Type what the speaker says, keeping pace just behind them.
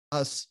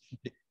us.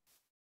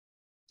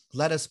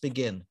 Let us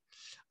begin.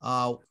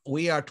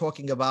 We are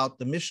talking about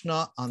the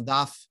Mishnah on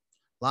Daf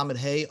Lamed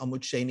Hey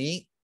Amud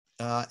Sheni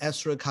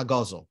Esrog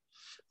Hagazel.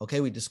 Okay,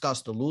 we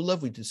discussed the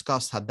lulav, we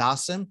discussed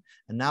hadassim,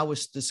 and now we're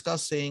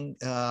discussing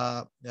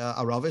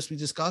aravis. We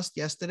discussed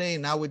yesterday,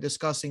 and now we're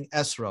discussing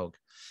esrog.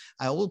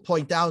 I will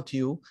point out to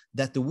you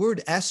that the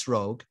word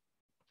esrog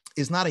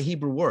is not a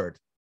Hebrew word.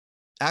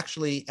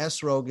 Actually,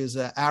 esrog is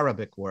an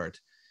Arabic word,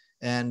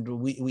 and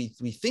we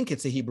think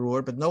it's a Hebrew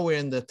word, but nowhere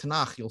in the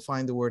Tanakh you'll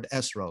find the word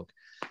esrog.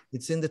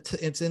 It's in the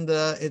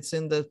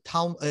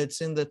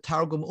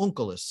Targum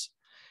Onkelos.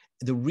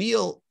 The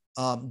real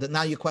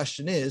now your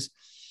question is,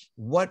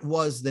 what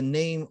was the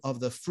name of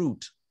the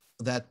fruit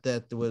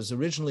that was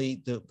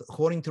originally,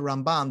 according to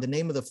Rambam, the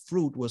name of the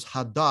fruit was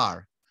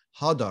hadar.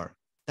 Hadar.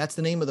 That's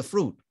the name of the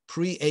fruit.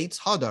 Pre-8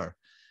 hadar,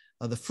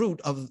 the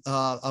fruit of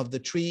the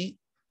tree,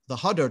 the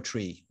hadar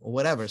tree or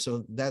whatever.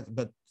 So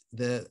but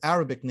the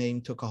Arabic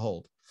name took a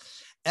hold.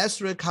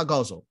 Esrog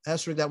hagazel.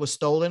 Esrog that was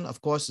stolen, of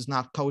course, is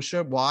not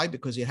kosher. Why?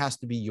 Because it has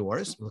to be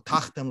yours.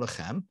 L'kachtem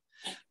lechem.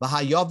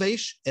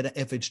 V'hayavesh.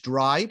 If it's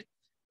dried,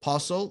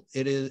 Puzzle,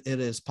 it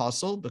is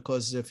puzzle,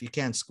 because if you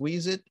can't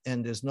squeeze it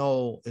and there's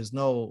no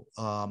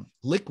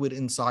liquid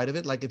inside of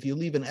it, like if you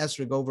leave an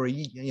esrog over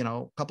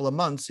a couple of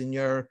months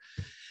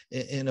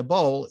in a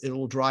bowl, it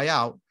will dry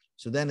out.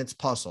 So then it's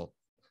puzzle.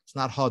 It's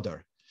not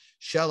hadar.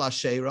 Shel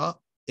ashera.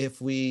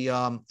 If you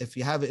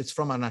have it, it's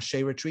from an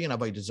ashera tree, an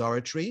avodah zarah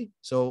tree.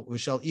 So we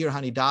shall ir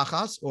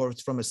hanidachas, or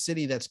it's from a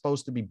city that's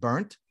supposed to be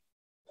burnt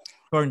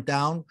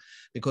down,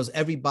 because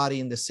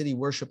everybody in the city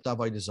worshipped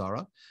avodah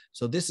zarah.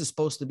 So this is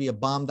supposed to be a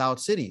bombed out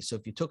city. So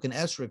if you took an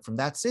esrog from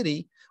that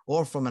city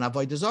or from an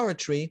avodah zarah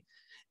tree,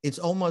 it's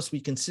almost, we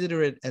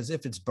consider it as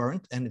if it's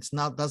burnt, and it's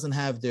not, doesn't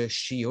have the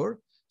shiur.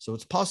 So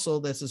it's puzzle.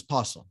 This is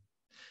puzzle.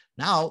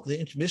 Now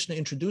the Mishnah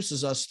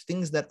introduces us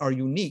things that are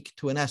unique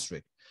to an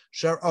esrog.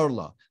 Sher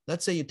orla.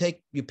 Let's say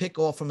you pick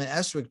off from an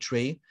esrog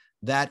tree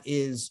that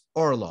is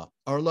orla.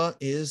 Orla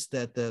is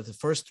that the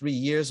first 3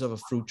 years of a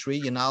fruit tree,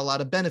 you're not allowed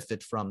to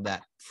benefit from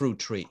that fruit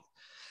tree.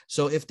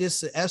 So if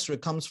this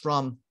esrog comes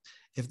from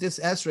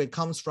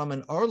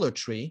an orla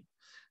tree,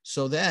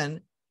 so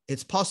then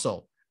it's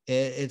puzzle.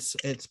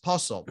 It's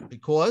puzzle,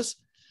 because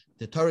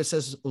the Torah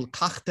says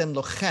ulkachtem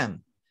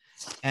lochem,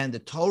 and the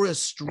Torah's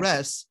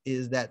stress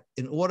is that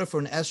in order for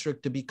an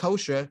esrog to be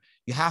kosher,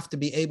 you have to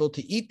be able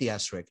to eat the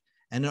esrog,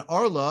 and an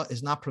orla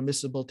is not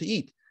permissible to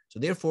eat. So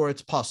therefore,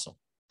 it's puzzle.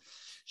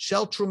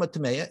 Shel truma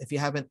tameya. If you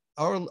have an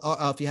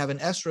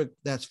esrog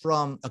that's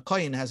from a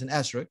kohen has an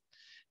esrog,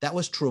 that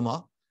was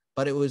truma,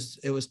 but it was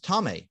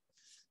tameh.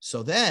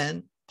 So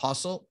then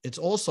puzzle, it's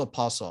also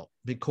puzzle,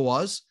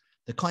 because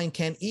the kohen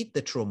can't eat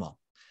the truma.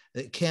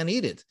 It can't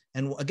eat it.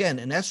 And again,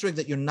 an esrog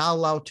that you're not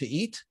allowed to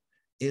eat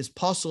is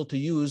puzzle to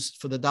use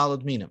for the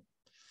dalad minim.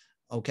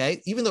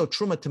 Okay, even though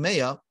truma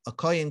tameya, a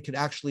kohen could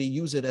actually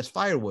use it as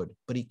firewood,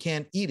 but he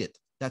can't eat it.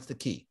 That's the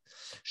key.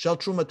 Shel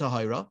truma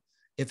tahira.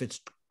 If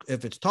it's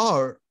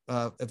tahor,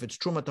 if it's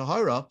truma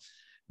tahara,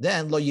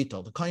 then lo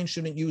yitol, the kohen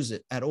shouldn't use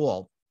it at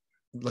all.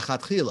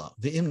 Lechatchila,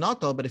 v'im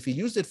natal, but if he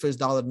used it for his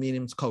dalad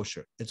minim, it's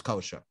kosher. It's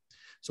kosher.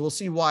 So we'll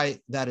see why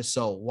that is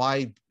so.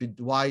 Why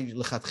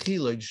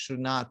lechatchila you should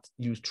not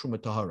use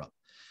truma tahara.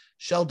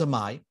 Shel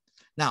damai.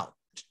 Now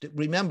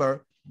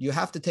remember, you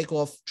have to take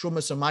off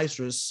trumas and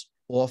maisrus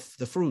off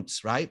the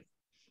fruits, right?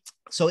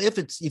 So if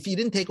you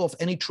didn't take off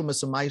any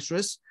trumas and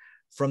maisrus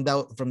from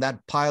that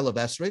pile of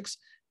esrogs,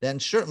 then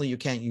certainly you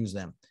can't use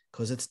them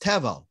because it's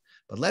tevel.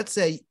 But let's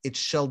say it's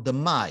shel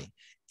damai.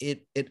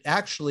 It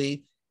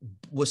actually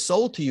was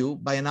sold to you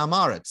by an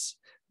amaretz.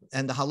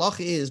 And the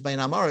halacha is, by an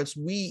amaretz,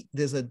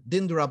 there's a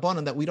din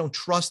d'rabbanan that we don't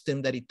trust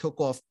him that he took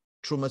off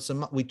trumas.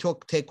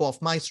 Take off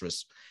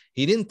maisrus.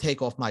 He didn't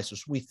take off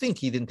maisrus. We think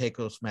he didn't take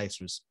off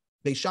maisrus.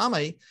 Beis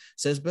Shammai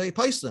says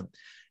be'paislim.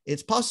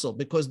 It's puzzle,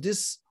 because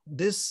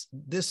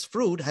this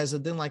fruit has a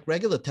din like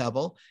regular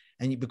tevel,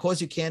 and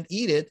because you can't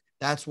eat it,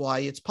 that's why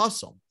it's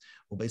puzzle.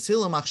 Beis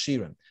Hillel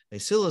machshirim.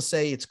 Beis Hillel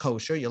say it's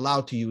kosher, you're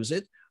allowed to use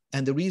it,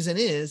 and the reason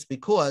is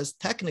because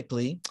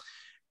technically,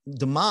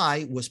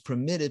 demai was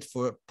permitted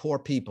for poor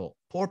people.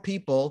 Poor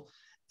people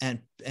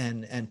and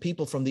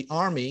people from the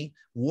army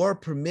were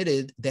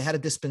permitted. They had a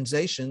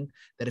dispensation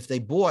that if they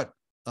bought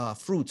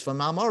fruits from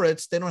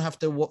Amoritz, they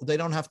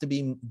don't have to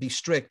be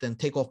strict and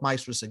take off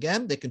maisrus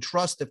again. They can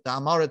trust if the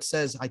Amoritz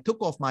says, "I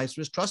took off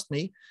maisrus, trust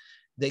me,"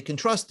 they can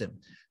trust him.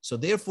 So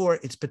therefore,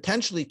 it's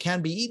potentially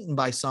can be eaten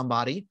by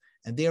somebody.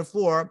 And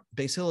therefore,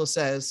 Beis Hillel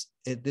says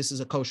this is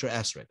a kosher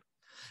esrog.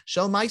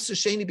 Shel ma'aser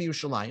sheni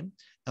b'Yerushalayim,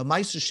 a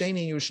ma'aser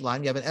sheni in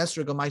Yerushalayim. You have an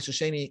esrog, a ma'aser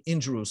sheni in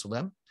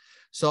Jerusalem.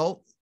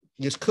 So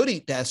you could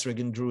eat the esrog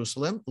in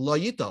Jerusalem. Lo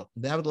yito.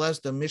 Nevertheless,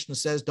 the Mishnah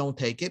says don't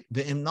take it.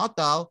 Ve'im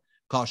natal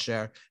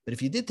kosher. But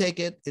if you did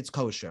take it, it's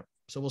kosher.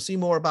 So we'll see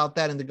more about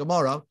that in the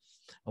Gemara.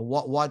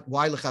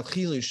 Why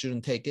lechatchila you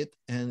shouldn't take it,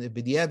 and if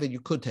b'diavad you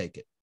could take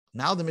it.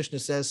 Now the Mishnah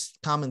says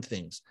common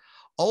things.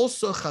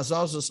 Also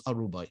chazazus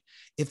arubai.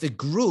 If it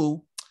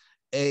grew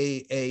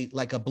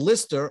like a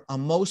blister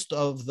on most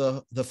of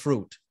the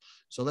fruit.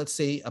 So let's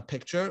see a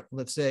picture.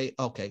 Let's say,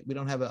 okay, we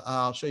don't have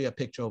I'll show you a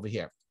picture over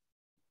here.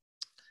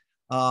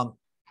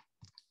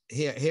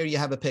 Here you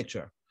have a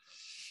picture.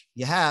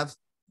 This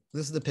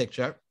is the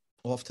picture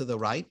off to the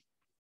right.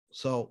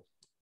 So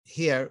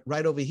here,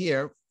 right over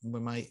here,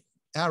 where my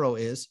arrow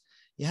is,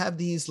 you have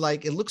these,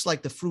 like, it looks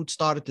like the fruit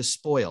started to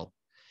spoil,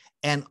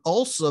 and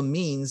also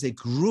means it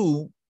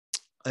grew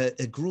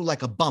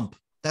like a bump.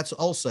 That's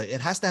also, it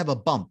has to have a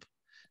bump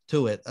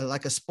to it,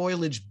 like a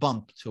spoilage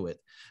bump to it.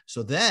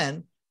 So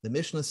then the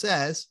Mishnah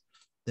says,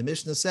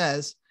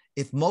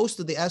 if most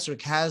of the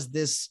esrog has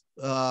this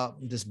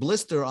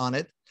blister on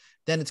it,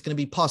 then it's going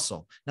to be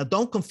puzzle. Now,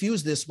 don't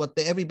confuse this.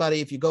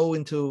 Everybody, if you go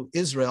into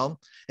Israel,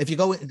 if you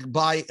go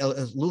buy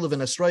a lulav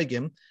and a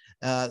esrogim,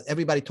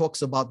 everybody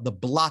talks about the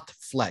blot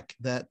fleck,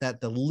 that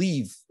the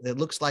leaf, it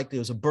looks like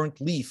there's a burnt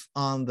leaf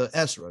on the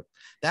esrog.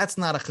 That's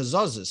not a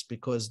chazazis,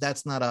 because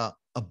that's not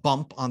a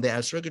bump on the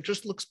esrog. It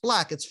just looks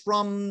black. It's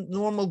from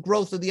normal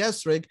growth of the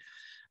esrog.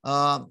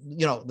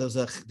 There's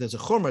a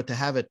chumrah to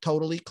have it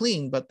totally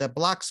clean, but the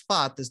black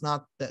spot is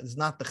not the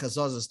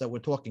chazazis that we're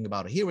talking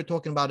about. Here we're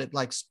talking about it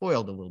like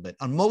spoiled a little bit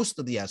on most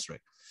of the esrog.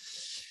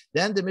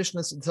 Then the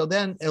Mishnah, so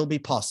then it'll be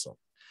pasul.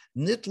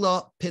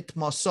 Nitla pit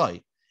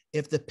masoi,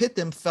 if the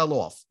pitim fell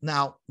off.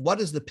 Now,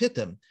 what is the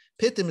pitim?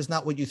 Pitim is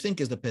not what you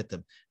think is the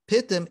pitim.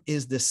 Pitim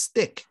is the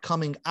stick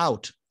coming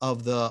out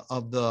of the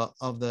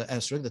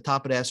esrog, the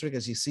top of the esrog,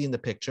 as you see in the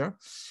picture,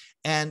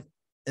 and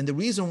the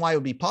reason why it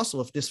would be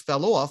possible if this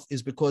fell off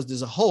is because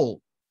there's a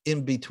hole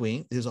in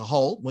between. There's a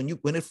hole.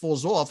 When it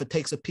falls off, it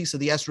takes a piece of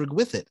the esrog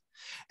with it.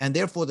 And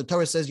therefore, the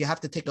Torah says you have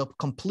to take a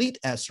complete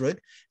esrog,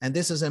 and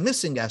this is a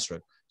missing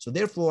esrog. So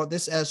therefore,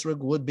 this esrog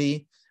would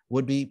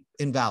be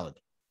invalid.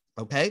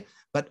 Okay?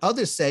 But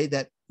others say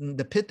that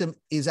the pitim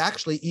is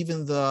actually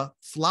even the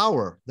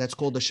flower that's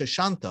called the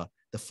shashanta,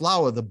 the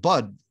flower, the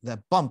bud, that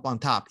bump on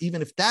top.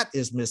 Even if that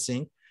is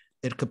missing,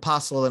 it could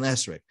passel an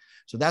esrog.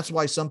 So that's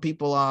why some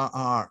people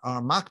are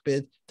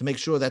makbid to make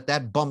sure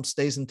that bump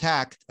stays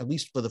intact, at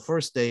least for the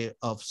first day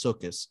of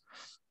Sukkot.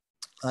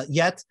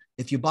 Yet,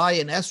 if you buy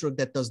an esrog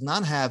that does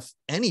not have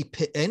any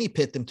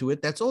pitim to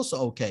it, that's also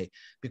okay,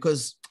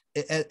 because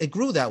it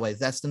grew that way.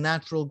 That's the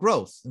natural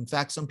growth. In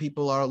fact, some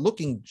people are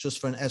looking just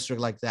for an esrog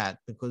like that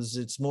because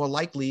it's more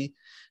likely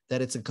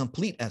that it's a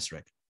complete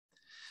esrog.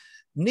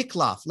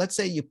 Niklaf, let's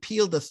say you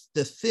peel the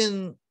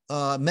thin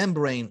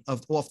membrane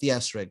off the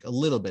esrog a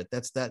little bit.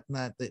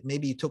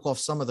 Maybe you took off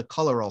some of the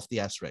color off the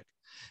esrog.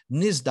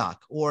 Nizdak,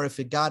 or if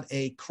it got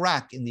a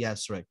crack in the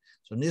esrog.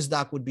 So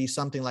nizdak would be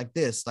something like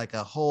this, like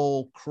a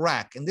whole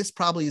crack, and this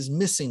probably is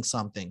missing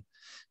something.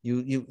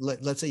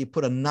 Let's say you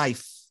put a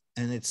knife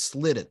and it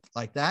slit it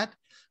like that.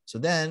 So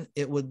then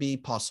it would be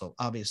pasul.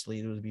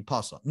 Obviously, it would be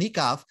pasul.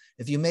 Nikaf,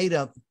 if you made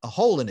a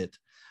hole in it,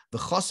 the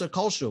chaser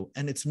kolshu,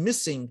 and it's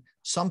missing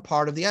some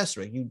part of the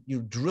esrog.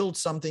 You drilled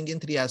something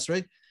into the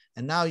esrog,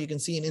 and now you can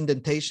see an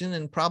indentation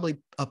and probably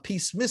a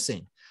piece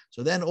missing.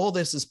 So then all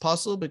this is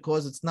pasul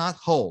because it's not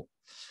whole.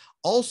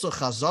 Also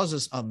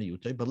chazazis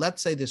amiyute, but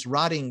let's say this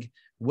rotting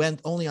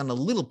went only on a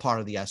little part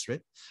of the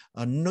esrog,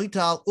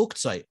 noital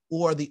uktzai,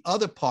 or the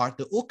other part,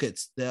 the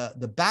ukitz,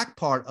 the back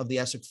part of the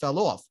esrog fell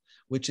off,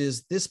 which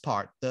is this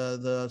part,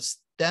 the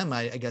stem,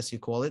 I guess you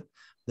call it,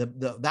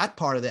 that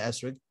part of the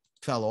esrog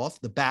fell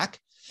off, the back.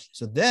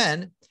 So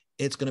then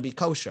it's going to be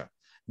kosher.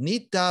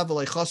 If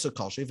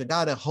it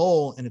got a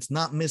hole and it's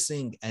not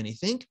missing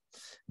anything,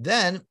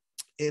 then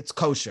it's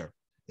kosher.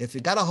 If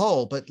it got a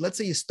hole, but let's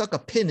say you stuck a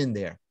pin in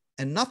there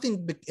and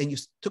nothing, and you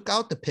took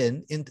out the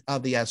pin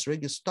of the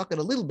esrog, you stuck it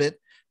a little bit,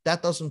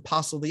 that doesn't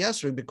pasul the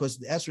esrog because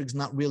the esrog is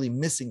not really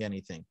missing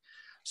anything.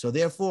 So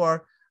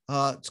therefore,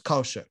 it's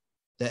kosher.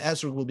 The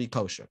esrog will be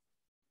kosher.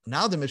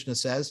 Now the Mishnah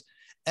says,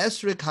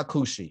 esrog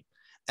hakushi.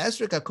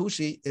 Esrog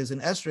hakushi is an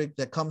esrog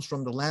that comes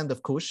from the land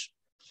of Kush,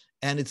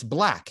 and it's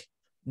black.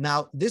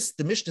 Now,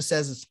 the Mishnah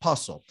says it's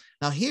pasul.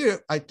 Now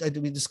here,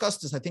 we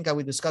discussed this, I think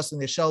we discussed in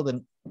the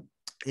Sheldon,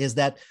 is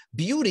that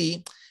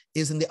beauty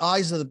is in the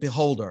eyes of the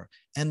beholder.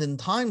 And in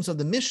times of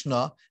the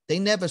Mishnah, they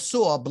never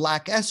saw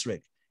black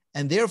esrog.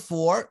 And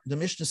therefore, the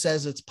Mishnah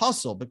says it's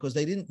pasul because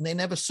they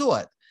never saw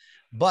it.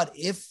 But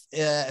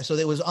so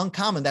it was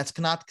uncommon, that's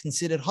not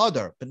considered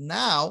hadar. But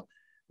now,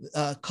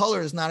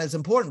 color is not as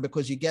important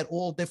because you get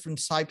all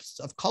different types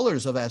of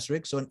colors of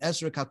esrog. So an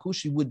esrog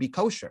hakushi would be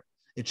kosher.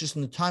 It's just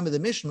in the time of the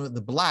Mishnah,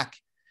 the black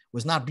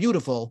was not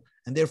beautiful,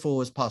 and therefore it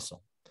was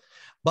pasul.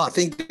 But I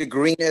think the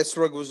green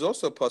esrog was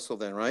also pasul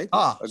then, right?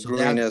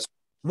 Green esrog.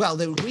 Well,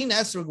 the green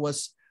esrog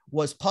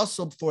was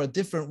pasul for a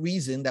different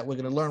reason that we're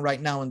going to learn right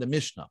now in the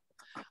Mishnah.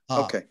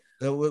 Okay.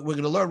 We're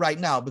going to learn right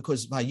now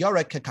because by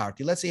Yarek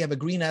Kakarti, let's say you have a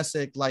green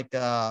esrog like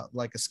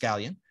a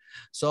scallion.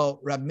 So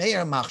Rab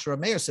Meir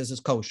says it's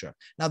kosher.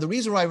 Now, the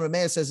reason why Rab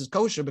Meir says it's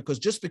kosher because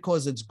just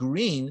because it's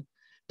green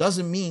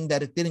doesn't mean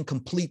that it didn't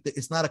complete,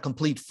 it's not a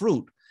complete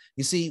fruit.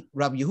 You see,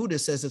 Rabbi Yehuda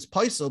says it's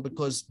pasul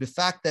because the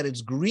fact that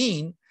it's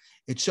green,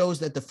 it shows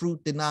that the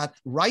fruit did not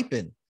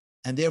ripen,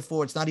 and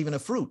therefore it's not even a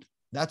fruit.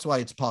 That's why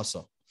it's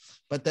pasul.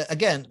 But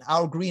again,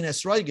 our green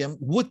esrogim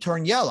would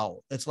turn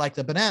yellow. It's like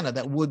the banana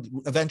that would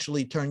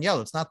eventually turn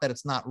yellow. It's not that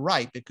it's not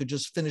ripe. It could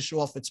just finish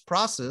off its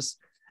process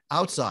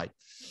outside.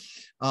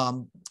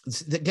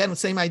 Again,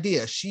 same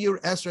idea. Shir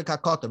esrog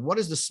hakotan. What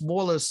is the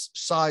smallest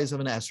size of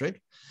an esrog?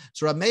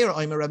 So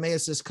Rameir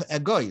says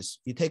egois.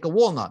 You take a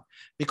walnut,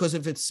 because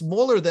if it's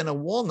smaller than a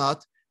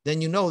walnut, then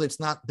you know it's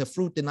not, the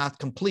fruit did not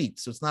complete.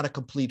 So it's not a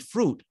complete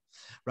fruit.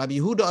 Rabbi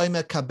Yehuda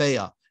oimer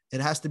kabeya. It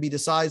has to be the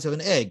size of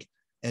an egg.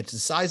 It's the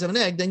size of an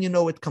egg, then you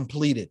know it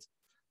completed.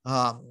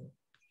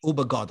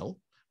 Uba gadol.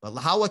 But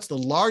what's the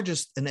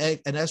largest an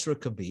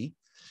esrog could be?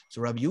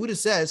 So Rabbi Yehuda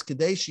says,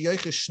 you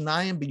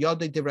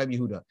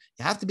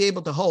have to be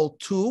able to hold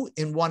two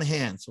in one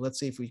hand. So let's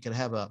see if we can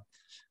have a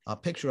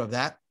picture of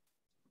that.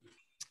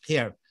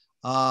 Here.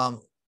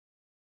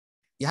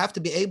 You have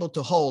to be able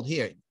to hold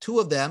here. Two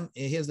of them,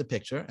 here's the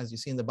picture, as you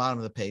see in the bottom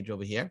of the page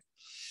over here.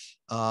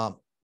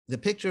 The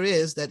picture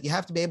is that you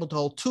have to be able to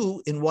hold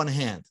two in one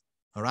hand.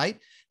 All right.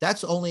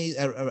 That's only,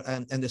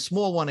 and the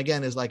small one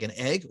again is like an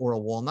egg or a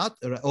walnut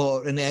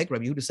or an egg.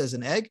 Rabbi Yehuda says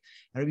an egg.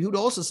 And Rabbi Yehuda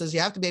also says you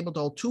have to be able to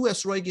hold two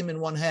esrogim in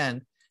one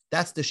hand.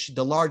 That's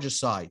the largest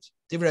size.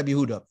 Rabbi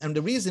Yehuda. And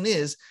the reason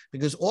is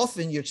because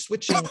often you're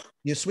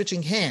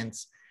switching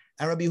hands.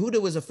 And Rabbi Yehuda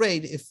was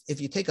afraid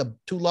if you take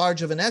too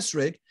large of an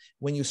esrog,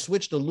 when you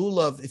switch the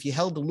lulav, if you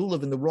held the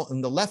lulav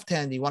in the left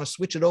hand, you want to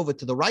switch it over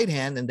to the right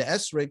hand, and the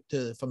esrog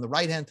from the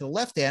right hand to the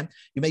left hand,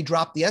 you may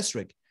drop the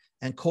esrog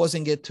and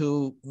causing it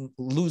to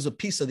lose a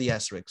piece of the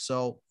esrog.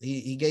 So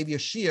he gave you a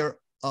shear,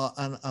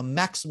 a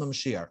maximum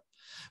shear.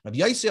 Rabbi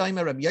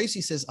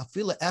Yossi says, an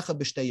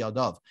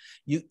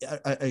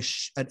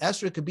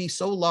esrog could be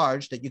so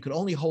large that you could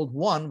only hold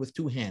one with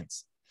two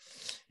hands.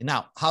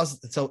 Now,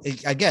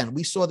 again,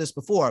 we saw this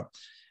before.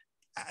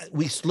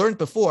 We learned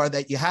before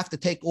that you have to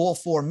take all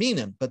four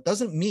minim, but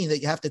doesn't mean that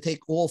you have to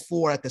take all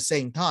four at the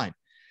same time.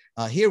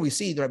 Here we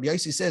see that Rabbi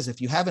Yossi says, if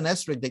you have an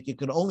esrog that you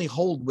could only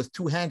hold with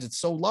two hands, it's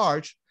so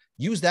large,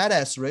 use that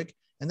esrog,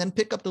 and then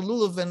pick up the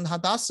lulav and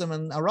hadassim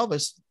and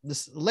aravas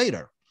this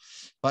later.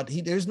 But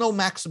there's no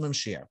maximum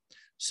share.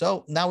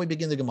 So now we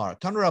begin the Gemara.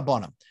 Tanur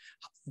Rabbanan.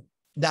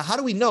 Now, how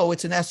do we know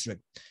it's an esrog?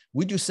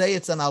 Would you say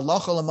it's an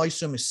halacha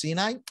l'moisum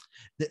Sinai?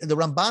 The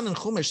Ramban and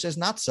Chumash says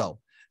not so.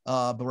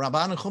 But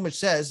Ramban and Chumash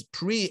says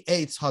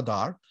pre-eitz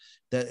hadar,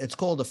 that it's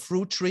called a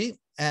fruit tree,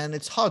 and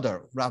it's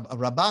hadar.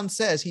 Ramban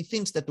says he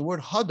thinks that the word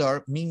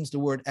hadar means the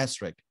word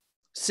esrog,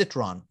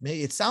 citron.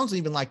 It sounds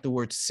even like the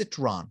word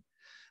citron,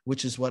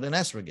 which is what an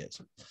esrog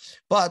is.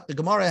 But the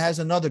Gemara has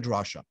another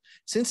drasha.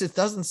 Since it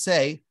doesn't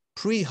say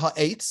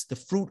pre-ha'etz, the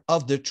fruit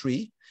of the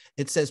tree,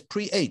 it says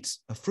pre-eitz,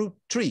 a fruit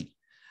tree.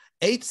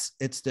 Eitz,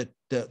 it's the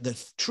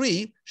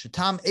tree,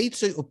 shetam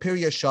eitzu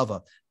upiria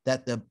shava,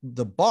 that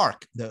the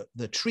bark,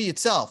 the tree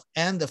itself,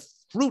 and the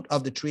fruit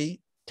of the tree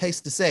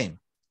taste the same.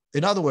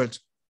 In other words,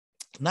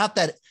 not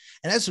that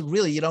an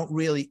esrog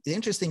really, the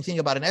interesting thing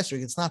about an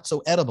esrog, it's not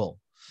so edible.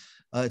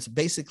 It's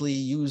basically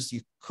used,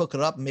 you cook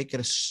it up and make it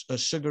a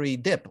sugary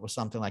dip or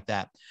something like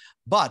that.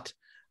 But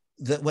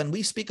when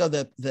we speak of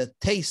the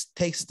taste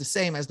tastes the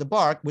same as the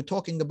bark, we're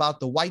talking about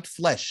the white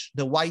flesh,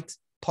 the white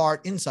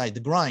part inside,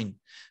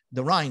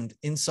 the rind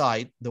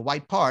inside, the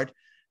white part,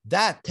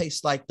 that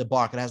tastes like the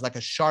bark. It has like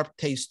a sharp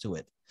taste to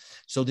it.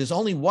 So there's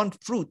only one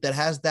fruit that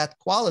has that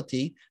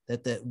quality,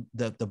 that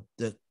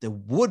the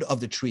wood of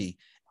the tree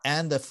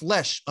and the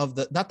flesh of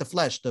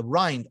the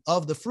rind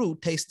of the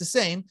fruit tastes the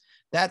same.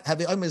 That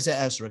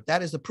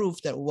is the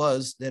proof that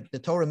the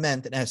Torah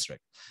meant an esrog.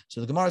 So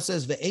the Gemara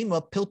says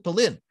ve'ema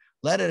pilpelin.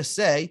 Let it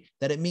say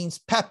that it means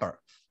pepper.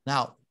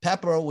 Now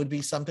pepper would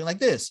be something like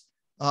this,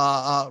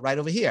 right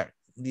over here.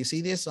 Do you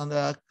see this on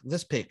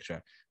this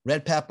picture?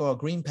 Red pepper or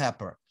green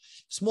pepper,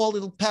 small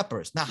little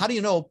peppers. Now, how do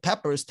you know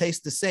peppers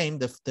taste the same?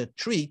 The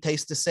tree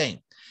tastes the same.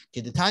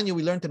 Okay, the Tanya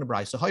we learned in the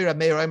Brayso. So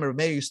Rabbi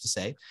Meir used to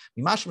say,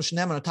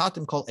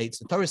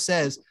 the Torah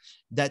says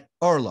that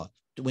orla,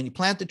 when you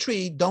plant the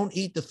tree, don't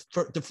eat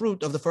the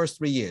fruit of the first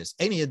 3 years.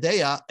 Any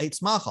adeya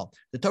eats machal.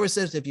 The Torah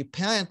says if you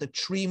plant a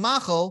tree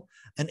machal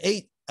and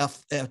ate a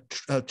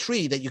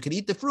tree that you can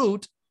eat the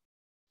fruit,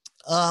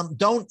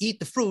 don't eat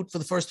the fruit for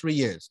the first 3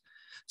 years.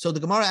 So the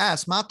Gemara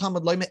asks, "Ma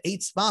tamad loyme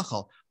eitz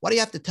machal." Why do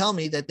you have to tell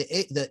me that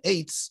the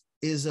eitz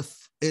is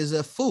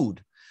a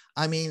food?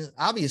 I mean,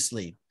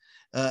 obviously,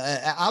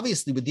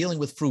 we're dealing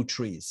with fruit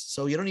trees,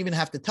 so you don't even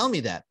have to tell me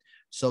that.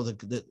 So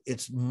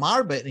it's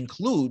marba. It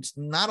includes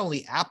not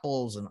only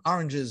apples and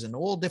oranges and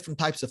all different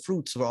types of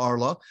fruits for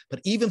arla,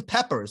 but even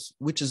peppers,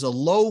 which is a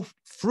low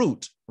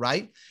fruit,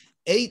 right?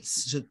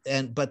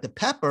 But the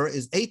pepper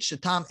is eitz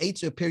shetam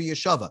eitz upir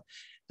yeshava.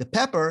 The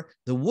pepper,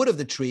 the wood of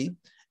the tree,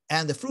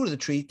 and the fruit of the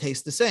tree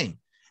taste the same.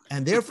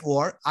 And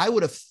therefore, I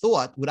would have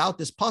thought without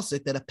this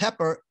pasuk that a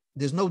pepper,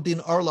 there's no din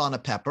arla on a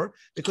pepper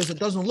because it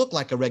doesn't look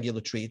like a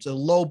regular tree. It's a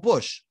low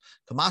bush.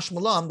 Kamash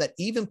malam, that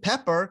even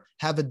pepper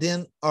have a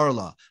din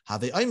arla.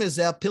 Have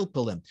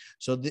pilpulin.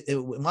 So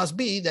it must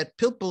be that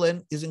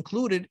pilpulin is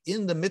included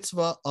in the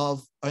mitzvah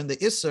and the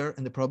isser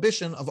and the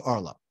prohibition of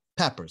arla,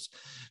 peppers.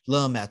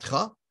 La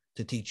metcha.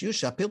 to teach you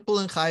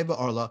shapilpulin chayva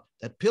arla,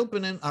 that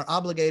pilpulin are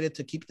obligated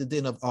to keep the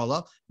din of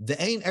arla.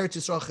 The ain Eretz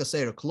Yisrael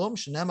chaser klum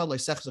shenema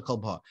loisechza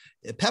kol b'ha.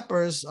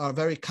 Peppers are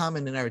very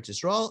common in Eretz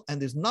Yisrael,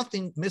 and there's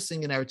nothing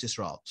missing in Eretz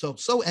Yisrael.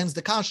 So ends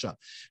the kasha.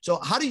 So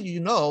how do you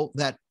know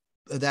that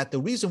the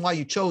reason why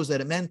you chose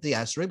that it meant the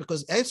esrog,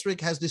 because esrog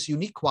has this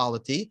unique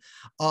quality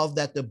of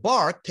that the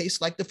bark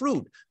tastes like the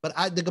fruit.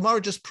 But the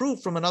Gemara just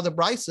proved from another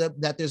brisa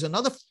that there's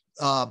another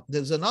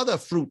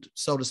fruit,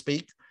 so to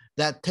speak,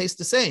 that tastes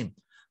the same.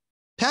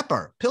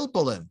 Pepper,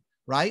 pilpulin,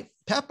 right?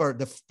 Pepper,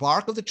 the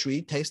bark of the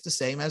tree tastes the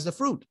same as the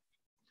fruit.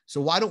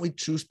 So why don't we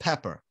choose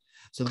pepper?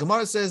 So the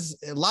Gemara says,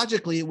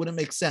 logically, it wouldn't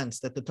make sense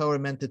that the Torah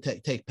meant to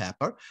take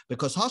pepper,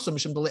 because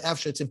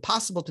it's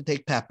impossible to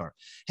take pepper.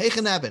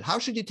 How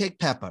should you take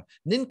pepper?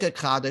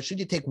 Should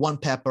you take one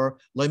pepper?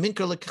 You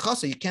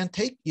can't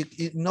take,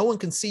 no one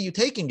can see you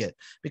taking it,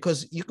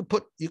 because you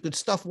could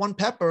stuff one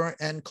pepper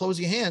and close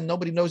your hand.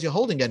 Nobody knows you're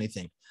holding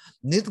anything.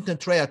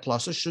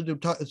 Should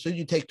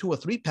you take 2 or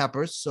 3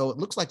 peppers so it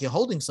looks like you're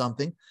holding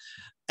something?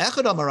 The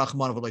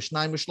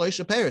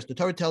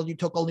Torah tells you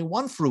took only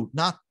 1 fruit,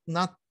 not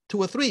 2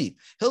 or 3.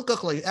 So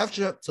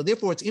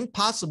therefore, it's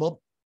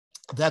impossible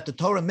that the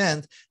Torah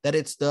meant that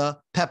it's the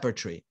pepper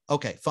tree.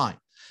 Okay, fine.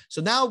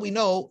 So now we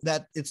know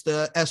that it's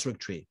the esrog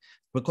tree,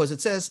 because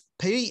it says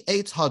Peri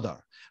Eitz Hadar.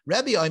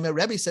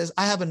 Rebbe says,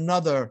 I have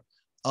another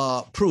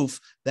proof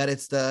that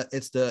it's the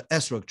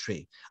esrog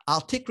tree.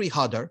 Al Tikri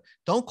Hadar.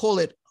 Don't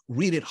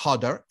read it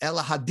Hadar.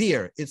 Ela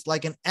Hadir. It's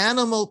like an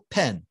animal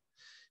pen.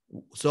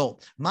 So,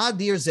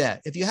 ma'adir zeh,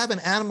 if you have an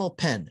animal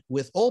pen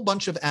with a whole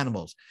bunch of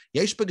animals,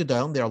 yesh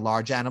begedolim, there are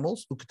large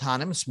animals,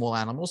 ukatanim, small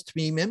animals,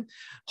 tmimim,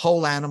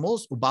 whole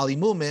animals,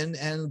 ubalimumin,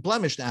 and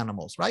blemished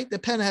animals, right? The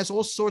pen has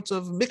all sorts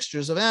of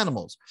mixtures of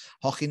animals.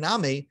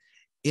 Hochiname,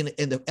 in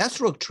the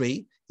esrog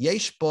tree,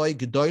 yesh boy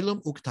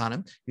gedolim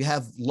ukatanim, you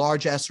have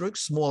large esrogs,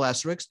 small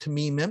esrogs,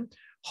 tmimim,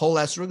 whole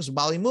esrogs,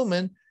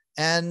 ubalimumin,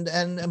 and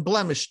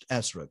blemished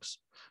esrogs.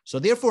 So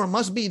therefore, it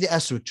must be the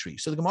esrog tree.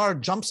 So the Gemara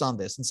jumps on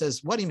this and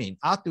says, what do you mean?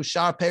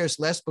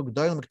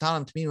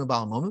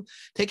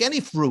 Take any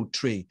fruit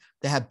tree.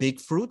 They have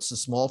big fruits and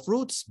small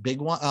fruits, big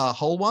one,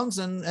 whole ones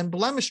and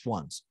blemished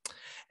ones.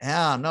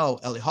 No.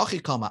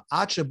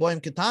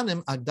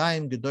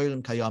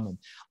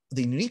 The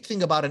unique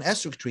thing about an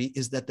esrog tree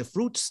is that the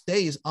fruit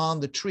stays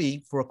on the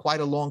tree for quite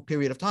a long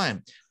period of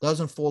time.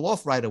 Doesn't fall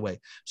off right away.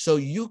 So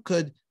you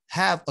could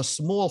have a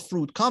small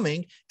fruit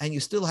coming and you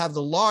still have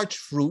the large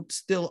fruit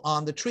still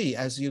on the tree,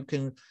 as you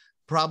can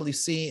probably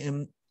see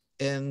in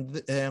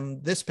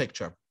this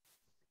picture.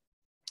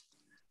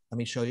 Let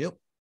me show you.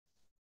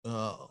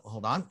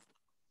 Hold on.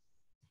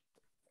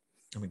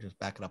 Let me just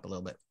back it up a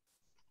little bit.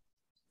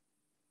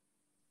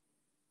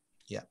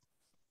 Yeah.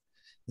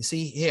 You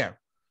see here,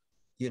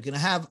 you're going to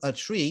have a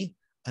tree,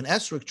 an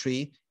esrog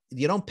tree.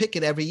 You don't pick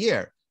it every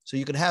year. So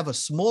you could have a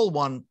small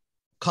one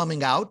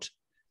coming out,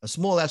 a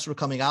small esrog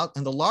coming out,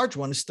 and the large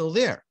one is still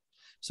there.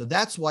 So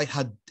that's why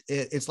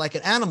it's like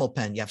an animal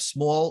pen. You have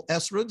small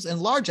esrogs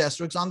and large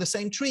esrogs on the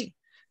same tree.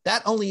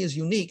 That only is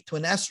unique to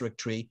an esrog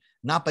tree,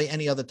 not by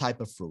any other type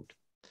of fruit.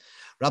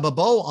 Rabbi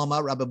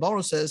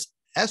Bo says,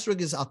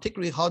 esrog is al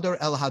tikri hadar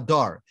el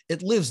hadar.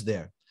 It lives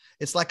there.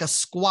 It's like a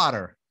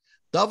squatter.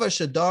 Davar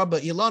shadar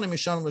ba'ilana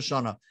mishana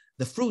l'shana.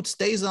 The fruit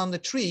stays on the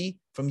tree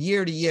from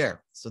year to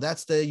year. So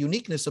that's the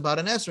uniqueness about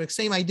an esrog.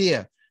 Same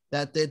idea.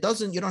 That it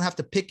doesn't, you don't have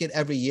to pick it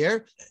every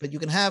year, but you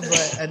can have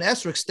an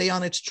esrog stay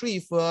on its tree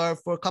for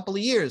a couple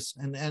of years,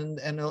 and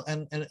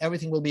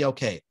everything will be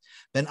okay.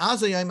 Ben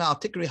azayim al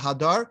tikri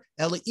hadar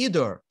el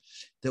idur.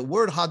 The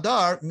word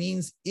hadar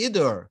means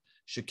idur.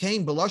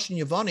 Shekain beloshin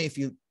yavani. If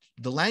you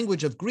the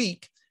language of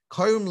Greek,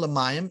 karim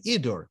lamayim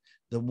idur.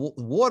 The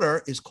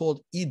water is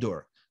called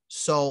idur.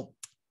 So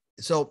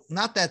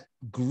not that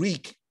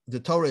Greek, the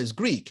Torah is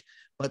Greek,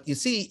 but you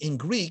see in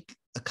Greek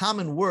a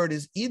common word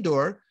is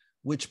idur,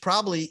 which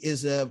probably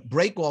is a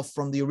break off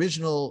from the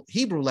original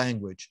Hebrew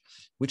language,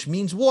 which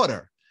means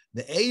water.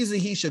 The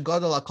Ezehi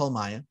Shagadol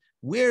Akolmaya,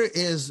 where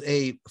is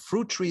a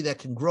fruit tree that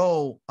can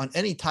grow on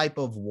any type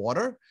of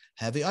water?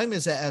 Heavy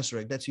is an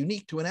esrog. That's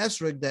unique to an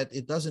esrog, that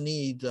it doesn't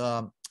need,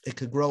 it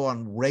could grow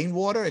on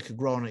rainwater, it could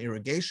grow on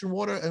irrigation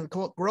water, and it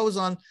grows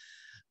on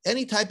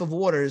any type of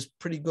water is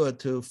pretty good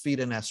to feed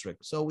an esrog.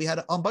 So we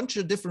had a bunch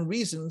of different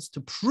reasons to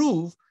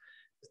prove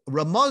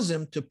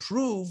Ramazim, to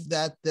prove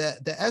that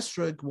the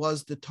esrog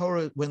was the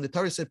Torah. When the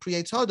Torah said Pri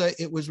Eitz Hadar,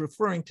 it was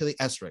referring to the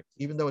esrog,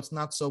 even though it's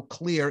not so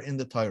clear in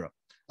the Torah.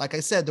 Like I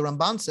said, the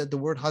Ramban said the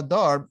word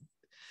hadar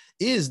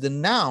is the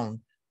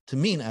noun to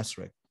mean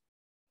esrog.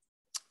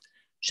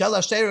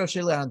 My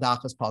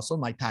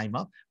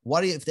taima.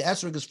 What if the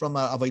esrog is from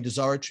a avodah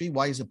zarah tree?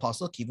 Why is it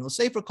possible? Since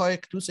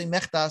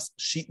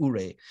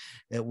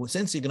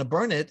you're going to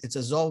burn it, it's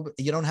as though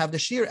you don't have the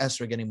sheer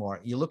esrog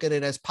anymore. You look at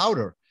it as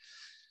powder.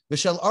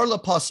 V'shel arla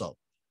pasal.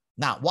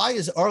 Now, why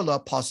is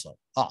arla pasal?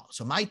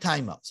 So my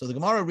time. So the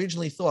Gemara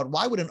originally thought,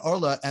 why would an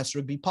arla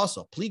esrog be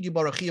pasal? Pligi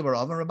barachia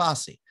barav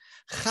rabasi.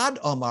 Chad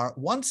Omar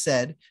once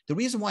said the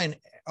reason why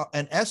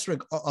an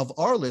esrog of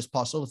arla is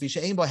pasal if you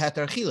she'ein bo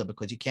heter achila,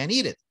 because you can't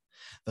eat it.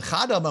 The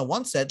Chadam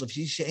once said, because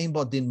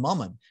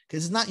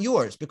it's not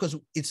yours, because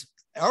it's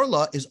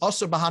Arla is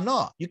also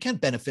bahana. You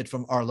can't benefit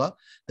from Arla.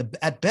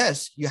 At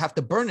best, you have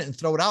to burn it and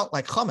throw it out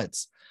like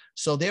chametz.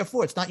 So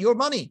therefore, it's not your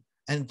money.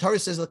 And Torah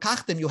says,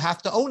 you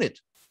have to own it.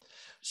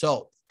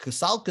 So,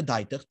 Kusal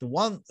Kedaitach, the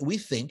one we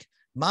think,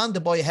 Man de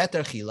boy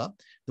heter chila,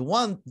 the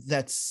one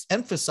that's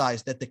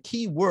emphasized that the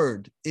key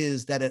word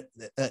is that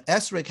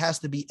esrog has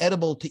to be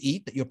edible to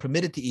eat, that you're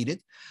permitted to eat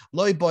it.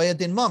 Loy boya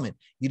din moment.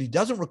 It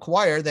doesn't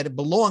require that it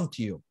belong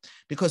to you,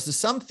 because there's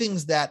some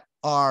things that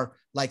are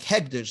like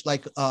hegdish,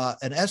 like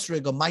an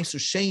esrog or meiser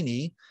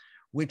sheni,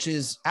 which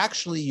is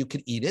actually you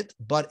could eat it,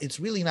 but it's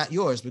really not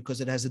yours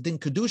because it has a din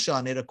kedusha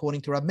on it according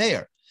to Rab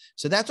Meir.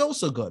 So that's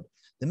also good.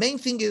 The main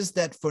thing is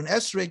that for an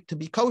esrog to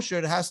be kosher,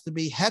 it has to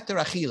be heter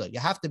achila. You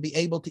have to be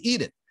able to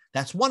eat it.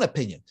 That's one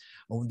opinion.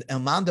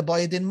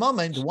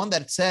 The one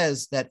that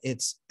says that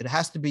it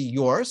has to be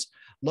yours,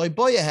 loy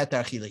boya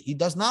heter achila. He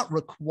does not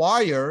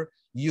require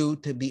you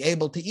to be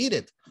able to eat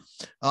it.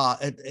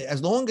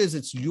 As long as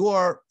it's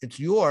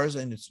yours,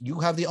 and you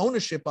have the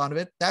ownership on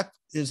it, that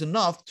is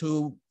enough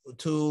to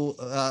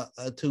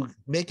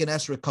make an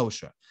esrog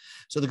kosher.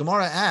 So the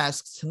Gemara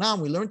asks, Tanam,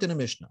 we learned in the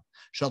Mishnah,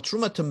 Shal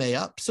Truma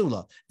Tameya,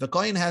 Psula. If a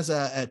kohen has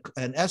an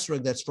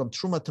esrog that's from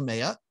Truma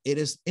Tameya, it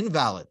is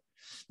invalid.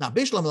 Now,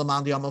 Bishlam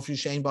Lamandi Amov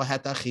Yishain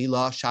Bahet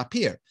Achila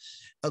Shapir.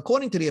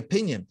 According to the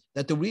opinion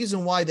that the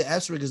reason why the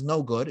esrog is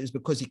no good is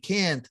because you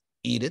can't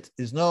eat it,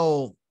 there's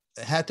no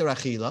heter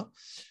achila,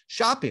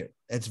 Shapir.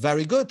 It's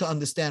very good to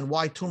understand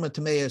why Truma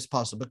Tameya is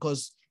possible,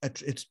 because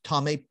it's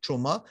Tamei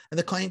Truma and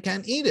the kohen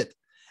can't eat it.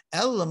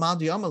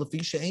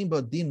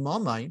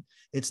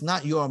 It's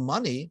not your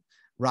money,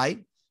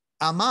 right?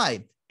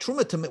 Amai.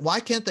 Truma Tameya. Why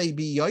can't they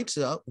be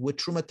yoitza with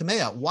Truma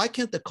Tameya? Why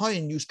can't the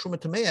kohen use Truma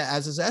Tameya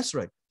as his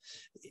esrog?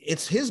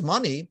 It's his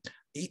money.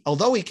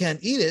 Although he can't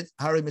eat it,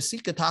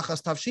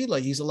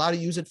 he's allowed to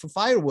use it for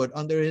firewood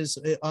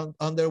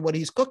under what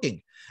he's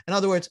cooking. In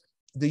other words,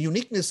 the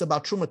uniqueness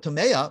about Truma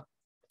Tameya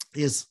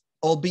is,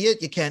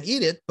 albeit you can't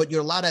eat it, but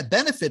you're allowed to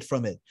benefit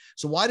from it.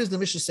 So why does the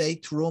Mishnah say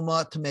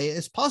Truma Tameya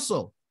is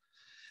possible?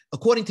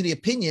 According to the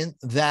opinion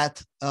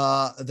that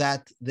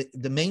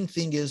the main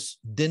thing is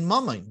din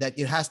mamon, that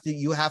you have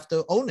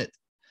to own it.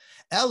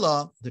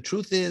 Ella, the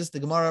truth is, the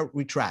Gemara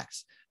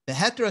retracts. The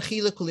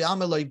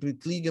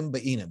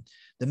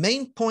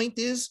main point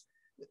is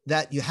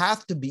that you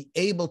have to be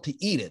able to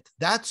eat it.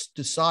 That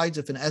decides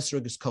if an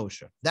esrog is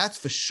kosher. That's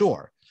for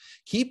sure.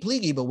 Keep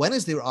pligi, but when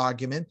is their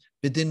argument?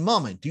 B'din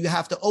moment. Do you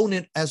have to own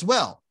it as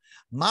well?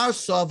 Mar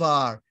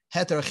savar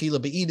heter achila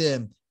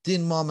be'idim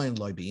din moment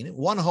loibin.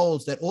 One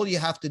holds that all you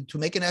have to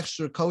make an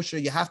extra kosher,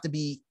 you have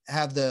to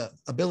have the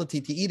ability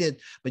to eat it,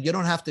 but you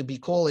don't have to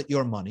call it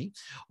your money.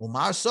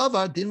 Umar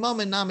savar din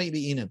moment nami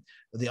be'idim.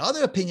 The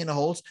other opinion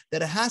holds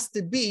that it has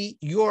to be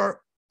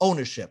your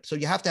ownership. So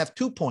you have to have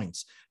 2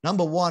 points.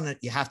 Number one,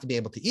 you have to be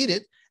able to eat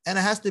it, and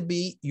it has to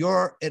be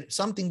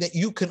something that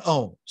you can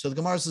own. So the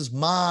Gemara says,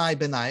 "My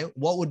benayu."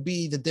 What would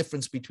be the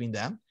difference between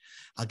them?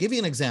 I'll give you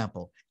an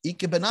example. Ike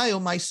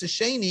benayu ma'aser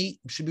sheni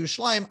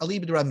b'Yerushalayim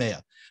ali b'Rab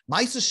Meir.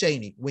 Ma'aser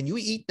sheni, when you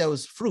eat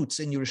those fruits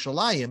in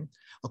Yerushalayim,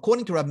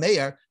 according to Rab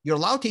Meir, you're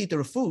allowed to eat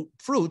the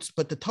fruits,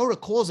 but the Torah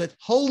calls it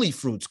holy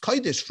fruits,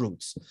 kodesh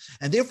fruits.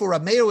 And therefore,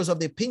 Rab Meir was of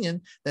the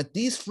opinion that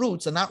these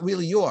fruits are not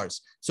really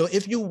yours. So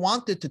if you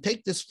wanted to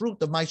take this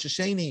fruit of Ma'aser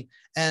Sheni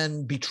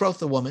and betroth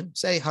the woman,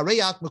 say,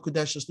 Hareyat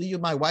Mekudeshes li, you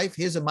my wife,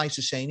 here's a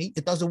Ma'aser Sheni,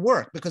 it doesn't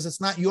work because it's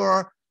not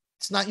yours.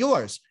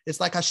 It's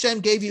like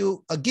Hashem gave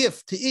you a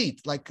gift to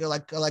eat, like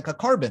a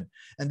carbon,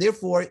 and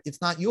therefore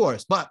it's not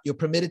yours, but you're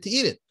permitted to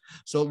eat it.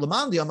 So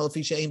according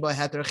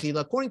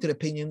to the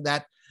opinion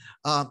that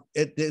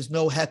there's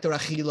no heter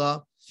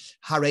achila,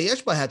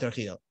 hareyesh ba heter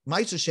achila.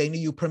 Ma'aser sheni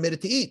you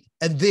permitted to eat,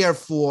 and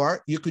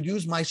therefore you could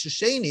use ma'aser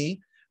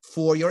sheni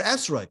for your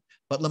esrog.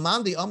 But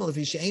lamandi amal if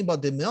she'ein ba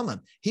demilman,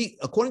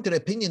 according to the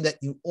opinion that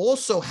you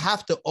also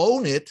have to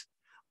own it.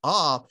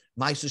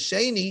 Ma'aser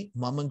sheni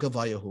maman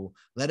gavayahu.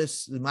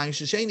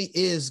 Ma'aser sheni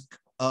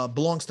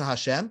belongs to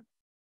Hashem,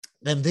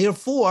 and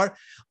therefore,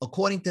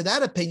 according to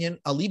that opinion,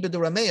 aliba de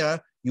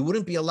Rameir, you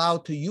wouldn't be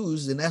allowed to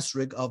use an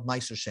esrog of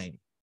ma'aser sheni.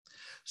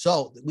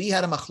 So we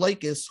had a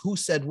machlekes who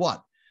said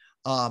what?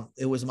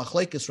 It was a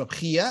machlekes Rab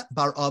Chia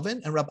Bar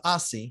Oven and Rab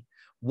Asi.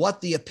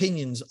 What the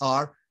opinions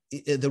are?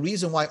 The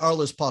reason why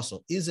Arla is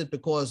possible, is it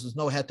because there's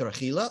no heter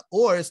achila,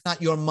 or it's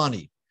not your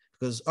money?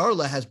 Because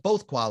Arla has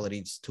both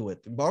qualities to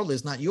it. Arla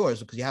is not yours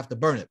because you have to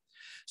burn it.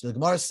 So the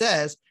Gemara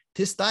says,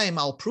 "Tis time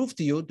I'll prove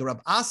to you the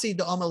Rab Asi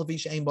the Amal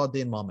Vish Ein Ba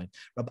Din Moment."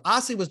 Rab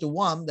Asi was the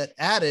one that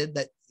added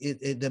that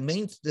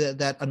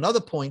that another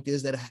point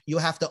is that you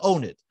have to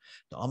own it.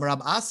 The Amar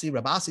Rab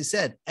Asi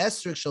said,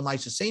 "Esrog shel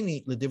ma'aser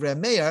sheni l'divrei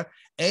Meir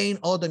ein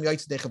odam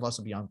yoytz dechavasa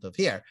b'yantav."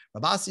 Here,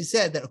 Rab Asi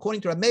said that according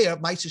to Rab Meir,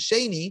 ma'aser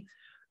sheni,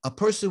 a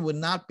person would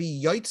not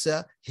be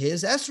yoytza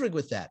his esrog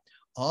with that.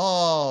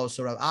 Oh,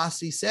 so Rab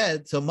Asi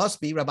said, so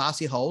must be Rab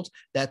Asi holds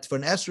that for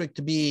an esrog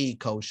to be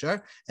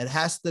kosher, it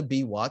has to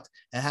be what?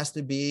 It has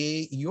to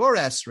be your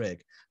esrog.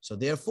 So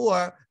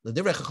therefore, the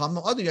divrei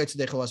chachamim other yaitz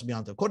dechavas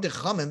biyanta. According to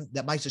chachamim,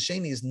 that ma'aser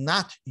sheni is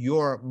not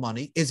your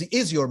money,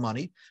 is your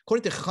money.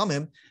 According to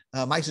chachamim,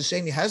 ma'aser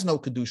sheni has no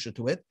kedusha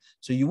to it,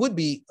 so you would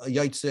be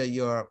yaitz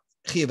your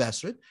chiyav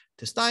esrog.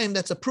 To Stein,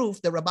 that's a proof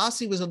that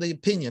Rabasi was of the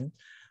opinion.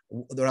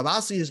 The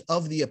Rabasi is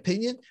of the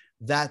opinion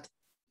that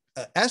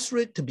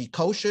esrog to be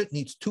kosher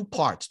needs two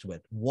parts to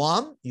it.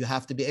 One, you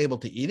have to be able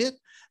to eat it,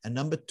 and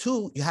number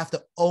two, you have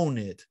to own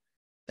it.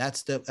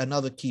 That's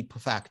another key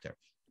factor.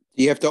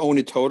 Do you have to own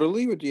it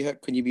totally, or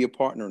can you be a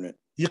partner in it?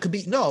 You could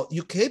be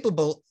you're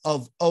capable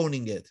of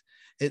owning it,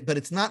 but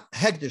it's not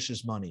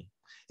Hegdish's money.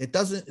 It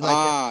doesn't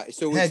so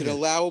it's an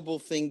allowable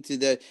thing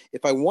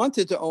if I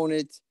wanted to own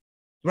it,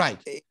 right?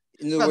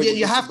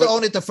 You have to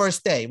own it the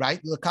first day,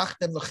 right?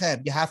 L'kachtem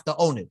lechem, you have to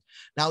own it.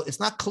 Now, it's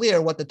not clear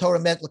what the Torah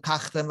meant,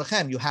 l'kachtem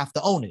lechem, you have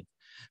to own it.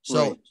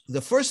 So the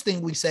first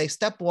thing we say,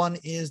 step one,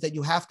 is that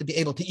you have to be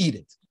able to eat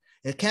it.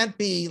 It can't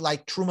be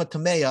like truma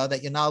tameya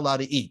that you're not allowed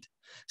to eat.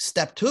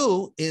 Step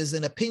two is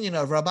an opinion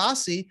of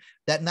Rabasi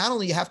that not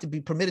only you have to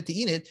be permitted to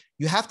eat it,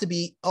 you have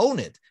to own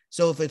it.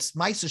 So if it's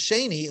ma'aser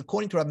sheni,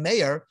 according to a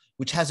mayor,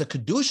 which has a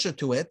kedusha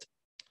to it,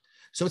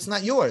 so it's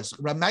not yours.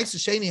 Ma'aser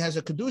sheni has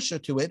a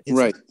kedusha to it. It's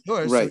not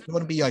yours. So it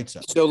wouldn't be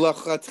yaitza. So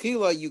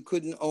lachatchila, you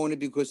couldn't own it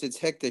because it's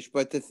hektish.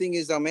 But the thing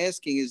is, I'm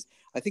asking is,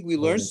 I think we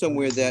learned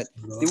somewhere that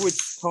there were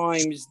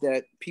times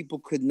that people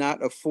could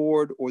not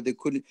afford, or they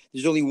couldn't.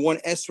 There's only one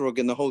esrog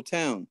in the whole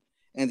town,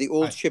 and they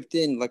all chipped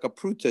in like a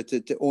pruta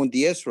to own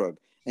the esrog,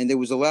 and it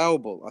was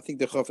allowable. I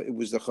think it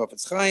was the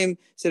Chafetz Chaim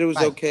said it was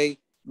okay.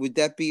 Would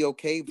that be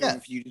okay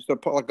if you just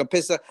like a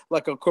Pesach,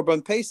 like a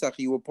Korban Pesach?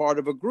 You were part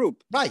of a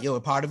group, right? You were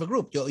part of a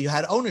group. You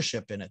had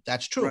ownership in it.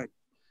 That's true.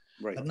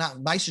 Right. But not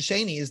ma'aser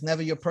sheni is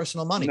never your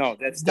personal money. No,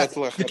 that's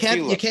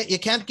you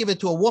can't give it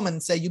to a woman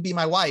and say, you be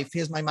my wife.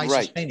 Here's my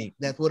ma'aser sheni.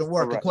 That wouldn't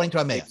work according to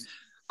our mayor.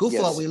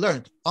 Gufa, what we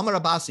learned. Amar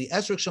Abasi,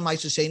 Esrog shel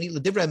ma'aser sheni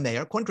l'divrei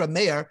mayor. According to our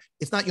mayor,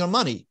 it's not your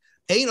money.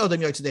 You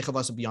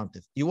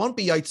won't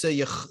be yaitze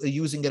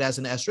using it as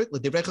an esrog.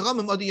 L'divrei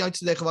chachamim other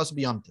yaitze dechavas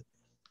b'yantiv.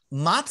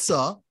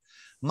 Matzah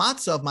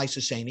of ma'aser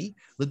sheni,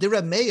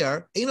 l'divrei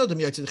mayor, ein odem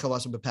yaitze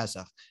dechavas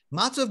b'pesach.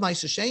 Matzah of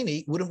ma'aser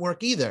sheni wouldn't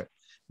work either.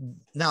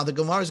 Now the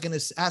Gemara is going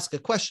to ask a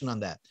question on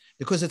that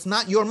because it's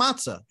not your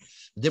matzah.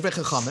 Divrei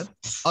chachamim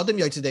odem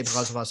yaitze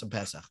dechavas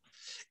b'pesach.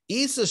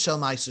 Isa shel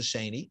ma'aser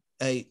sheni,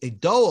 a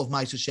dough of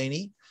ma'aser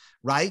sheni,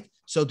 right?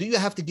 So do you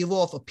have to give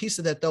off a piece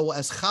of that dough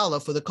as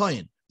challah for the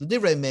kohen? The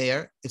divrei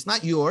meir, it's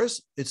not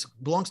yours. It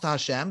belongs to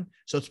Hashem,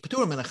 so it's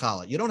peturim and a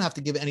challah. You don't have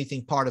to give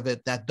anything part of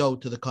it, that dough,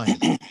 to the kohen.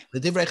 The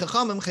divrei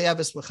chachamim chayav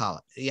es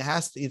b'challah.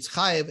 It's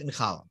chayav in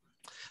challah.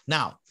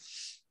 Now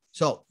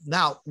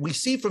we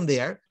see from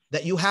there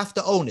that you have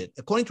to own it.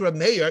 According to Reb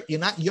Meir, you're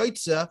not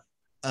yoitza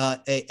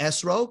a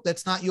esrog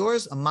that's not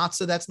yours, a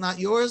matzah that's not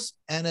yours,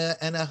 and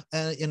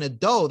a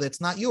dough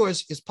that's not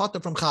yours is potter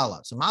from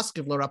challah. So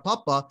maskiv lo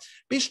rapapa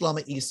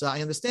bishlama isa.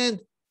 I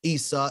understand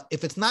isa.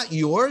 If it's not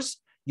yours,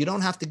 you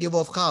don't have to give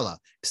off challah.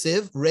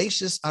 Ksiv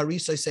reishis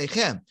arisoi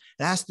seichem.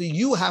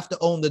 You have to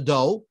own the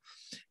dough.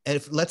 And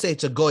if let's say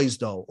it's a goy's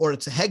dough or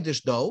it's a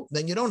hegdish dough,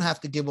 then you don't have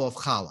to give off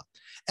challah.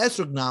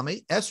 Esrog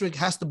nami, esrog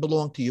has to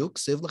belong to you.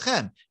 Ksiv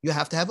lechem. You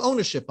have to have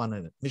ownership on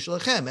it. Mishal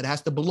lechem. It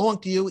has to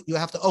belong to you. You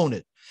have to own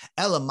it.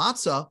 Ela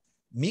matzah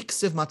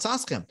miksiv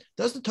matzaschem.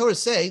 Does the Torah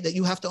say that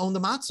you have to own the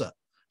matzah?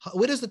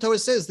 Where does the Torah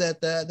says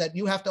that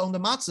you have to own the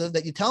matzah?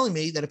 That you're telling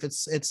me that if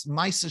it's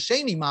ma'aser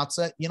sheni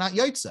matzah, you're not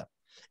yaitza,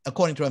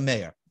 according to a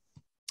mayor.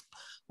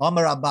 We have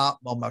a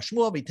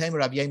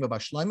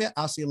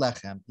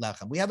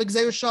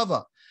gzeir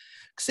shava.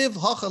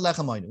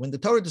 When the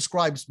Torah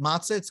describes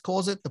matzah, it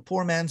calls it the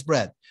poor man's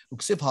bread. We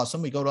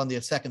go on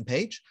the second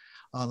page.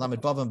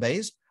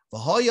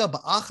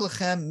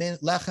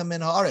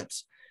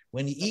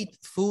 When you eat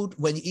food,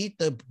 when you eat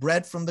the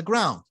bread from the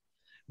ground,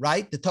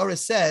 right? The Torah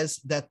says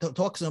that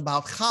talks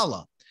about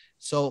challah.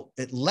 So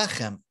it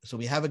lechem. So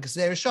we have a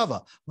gzeir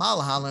shava.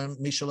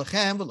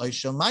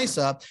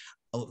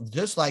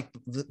 Just like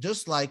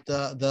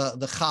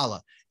the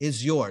challah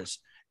is yours,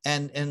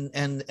 and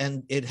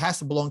it has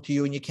to belong to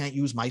you, and you can't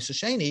use ma'aser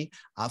sheni.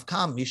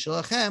 Avkam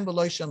mishalachem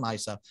v'loisha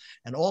ma'aser,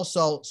 and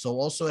also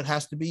it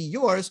has to be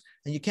yours,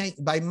 and you can't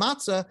by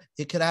matzah.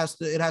 It has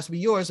to be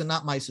yours and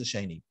not ma'aser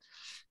sheni.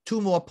 Two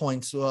more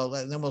points,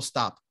 then we'll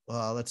stop.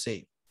 Let's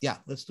see. Yeah,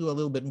 let's do a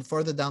little bit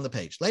further down the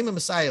page. Lema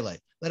Messiah,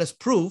 let us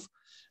prove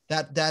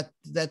that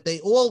they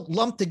all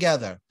lump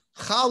together.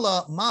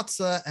 Challah,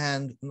 matzah,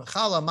 and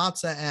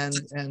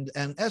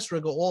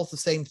esrog are all the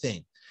same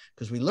thing,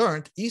 because we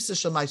learned isa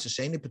shel ma'aser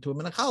sheni peturim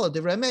and challah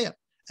divrei meir,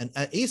 and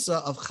isa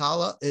of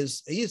challah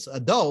is a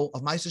dough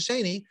of ma'aser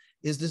sheni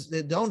is this.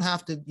 You don't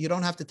have to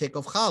take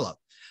off challah.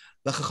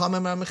 The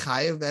chachamim are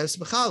mechayev v'es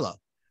b'challah.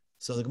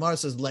 So the Gemara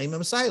says leima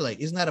m'saylei.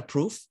 Isn't that a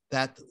proof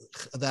that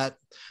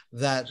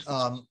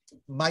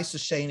ma'aser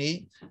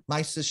sheni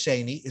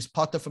is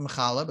potter from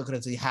challah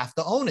because you have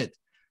to own it?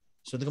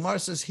 So the Gemara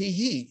says,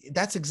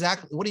 that's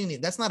exactly, what do you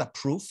need? That's not a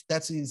proof.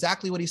 That's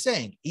exactly what he's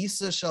saying.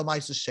 Isa shel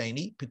ma'aser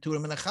sheni,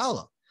 peturim and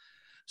challah.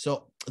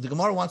 So the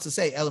Gemara wants to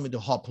say,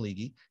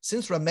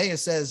 since Rameya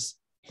says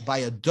by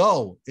a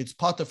dough, it's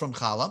potter from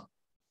challah.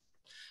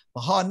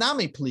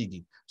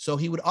 So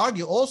he would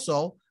argue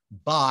also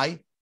by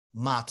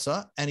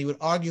matzah, and he would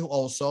argue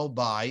also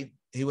by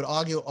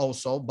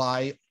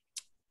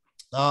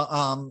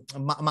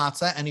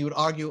matzah, and he would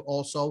argue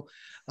also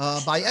by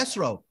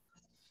esro.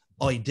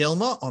 Or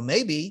Dilma, or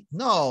maybe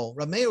no.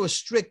 Rameir was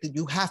strict that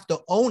you have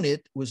to own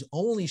it. Was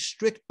only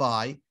strict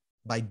by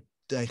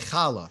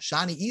challah.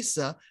 Shani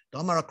Isa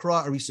Damar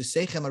Akra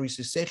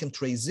Arisusechem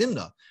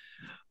Trezimna.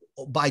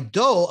 By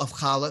dough of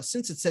challah,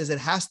 since it says it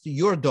has to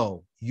your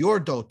dough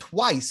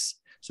twice.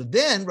 So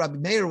then Rabbi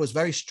Meir was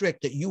very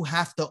strict that you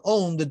have to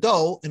own the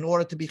dough in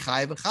order to be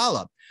chayav and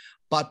challah.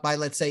 But by,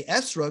 let's say,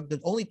 esrog,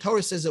 the only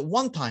Torah says it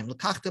one time,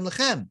 l'kachtem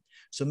lechem.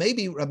 So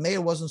maybe Rabbi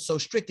Meir wasn't so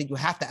strict that you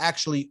have to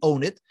actually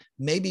own it.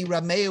 Maybe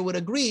Rabbi Meir would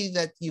agree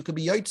that you could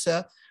be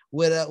yotza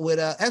with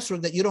a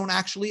esrog that you don't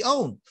actually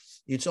own.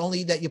 It's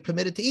only that you're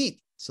permitted to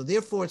eat. So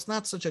therefore, it's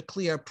not such a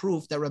clear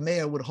proof that Rabbi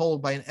Meir would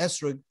hold by an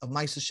esrog of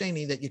Ma'aser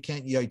Sheni that you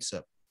can't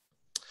yotza.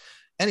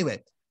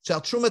 Anyway,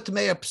 shall truma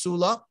tameya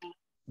psula.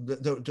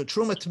 The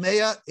truma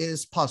tameya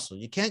is pasul.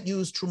 You can't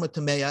use truma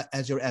tameya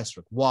as your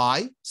esrog.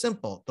 Why?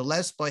 Simple. The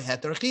less by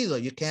heter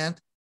chila, you can't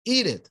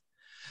eat it.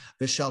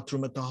 V'shal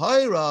truma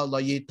tahira la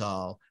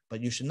yital,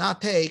 but you should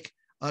not take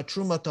a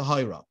truma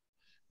tahira.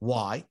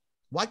 Why?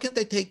 Why can't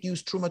they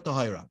use truma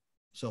tahira?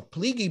 So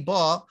pligi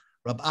ba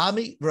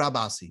Rabami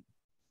Rabasi.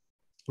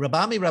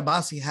 Rabami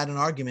Rabasi had an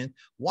argument.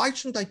 Why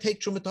shouldn't I take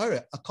truma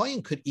tahira? A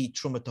kohen could eat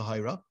truma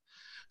tahira.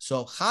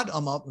 So chad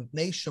amab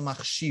mipnei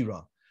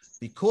shemachshira,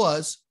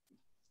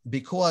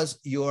 because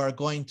you are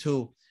going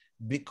to,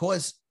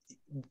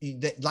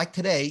 like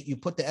today, you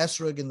put the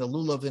esrog in the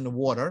lulav in the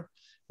water,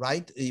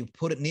 right? You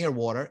put it near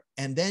water,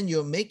 and then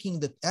you're making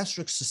the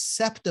esrog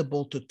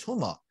susceptible to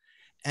tuma.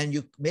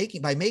 And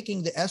by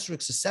making the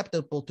esrog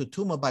susceptible to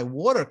tuma by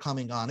water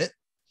coming on it,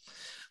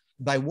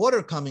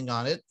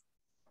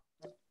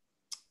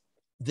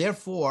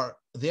 therefore,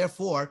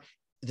 the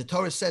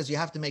Torah says you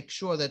have to make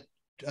sure that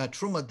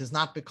truma does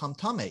not become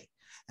tameh.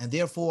 And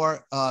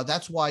therefore,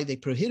 that's why they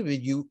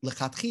prohibited you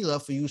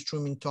lechatchila for use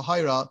truming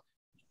tahira.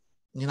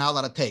 You're not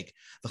allowed to take.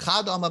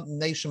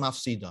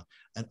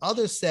 And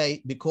others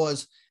say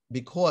because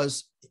the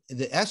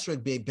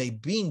esrog by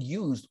being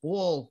used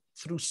all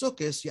through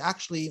Sukkot, you're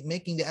actually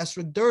making the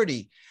esrog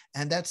dirty,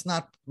 and that's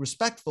not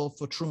respectful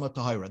for truma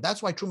tahira.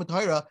 That's why truma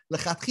tahira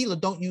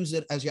lechatchila don't use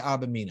it as your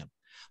arba minim.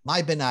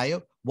 My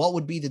benayu, what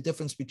would be the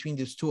difference between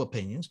these two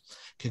opinions?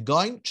 If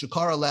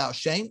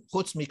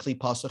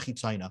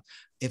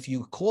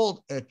you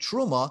called a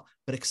truma,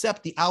 but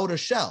accept the outer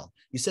shell,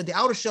 you said the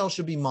outer shell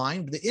should be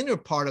mine, but the inner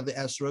part of the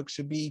esrog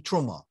should be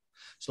truma.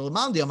 So,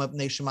 according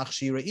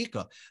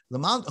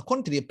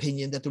to the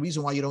opinion that the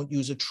reason why you don't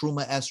use a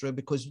truma esrog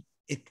because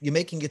you're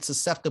making it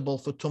susceptible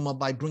for tuma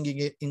by bringing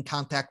it in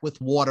contact with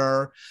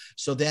water.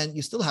 So then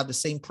you still have the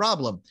same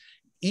problem,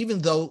 even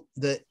though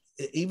the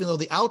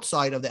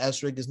outside of the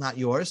esrog is not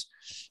yours,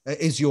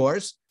 is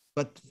yours,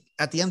 but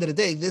at the end of the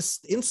day, this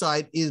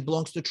inside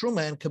belongs to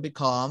truma and could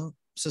become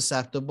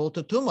susceptible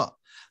to tuma.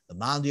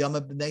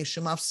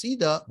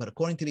 But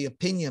according to the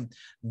opinion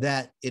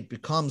that it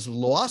becomes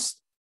lost,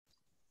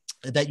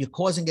 that you're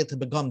causing it to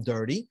become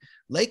dirty,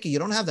 Leiki, you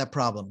don't have that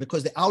problem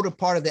because the outer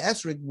part of the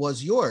esrog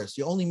was yours.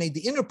 You only made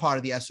the inner part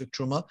of the esrog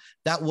truma.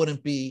 That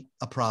wouldn't be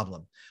a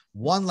problem.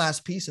 One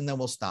last piece, and then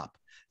we'll stop.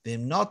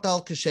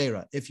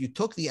 If you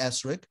took the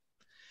esrog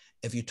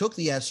of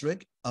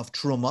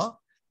truma,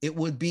 it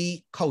would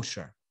be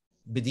kosher.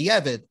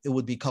 B'diavad, it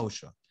would be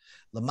kosher.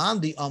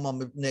 According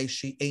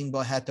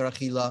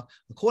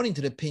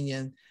to the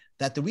opinion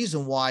that the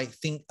reason why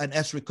an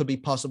esrog could be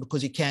possible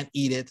because you can't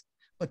eat it,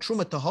 but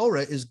truma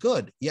tahora is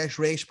good. Yesh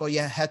reish bo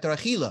heter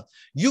achila.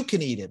 You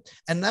can eat it.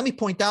 And let me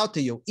point out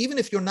to you, even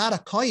if you're not a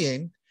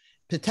kohen,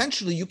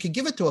 potentially you could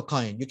give it to a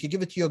kohen. You could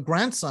give it to your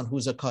grandson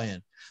who's a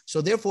kohen. So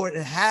therefore,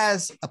 it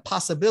has a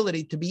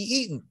possibility to be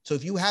eaten. So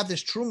if you have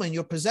this truma in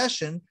your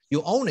possession,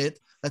 you own it.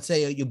 Let's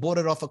say you bought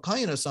it off a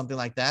kohen or something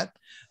like that.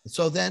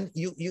 So then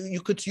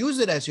you could use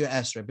it as your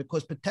esrog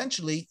because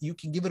potentially you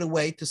can give it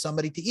away to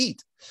somebody to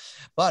eat.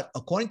 But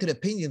according to the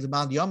opinion of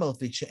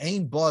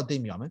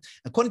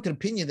according to the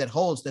opinion that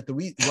holds that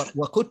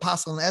what could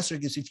pass on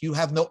esrog is if you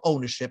have no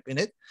ownership in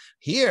it,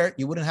 here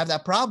you wouldn't have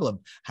that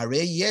problem.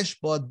 It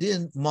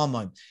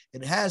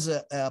has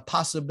a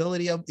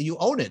possibility of you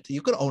own it.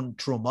 You could own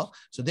truma.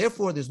 So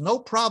therefore, there's no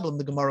problem,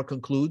 the Gemara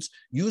concludes,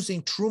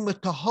 using truma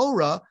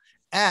tahora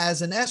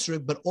as an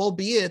esrog, but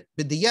albeit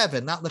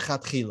b'diavad, not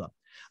lechatchila.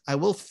 I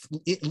will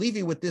leave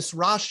you with this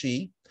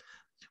Rashi.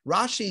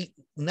 Rashi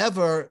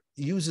never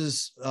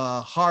uses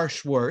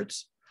harsh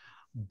words,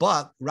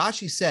 but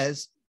Rashi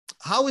says,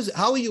 how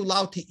are you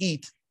allowed to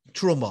eat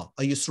truma,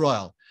 a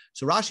Yisrael?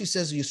 So Rashi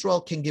says a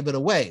Yisrael can give it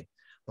away.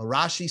 But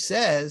Rashi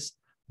says,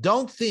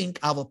 don't think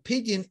of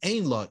opinion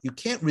ain law. You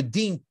can't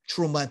redeem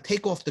truma and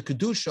take off the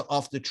kedusha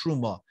off the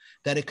truma,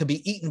 that it could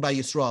be eaten by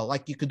Yisrael,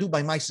 like you could do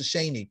by Ma'aser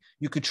Sheni.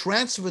 You could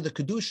transfer the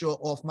kedusha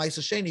off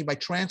Ma'aser Sheni by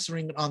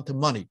transferring it onto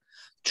money.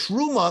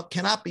 Truma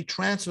cannot be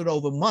transferred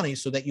over money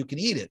so that you can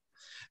eat it.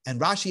 And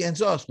Rashi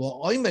ends us,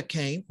 well, Oima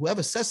came,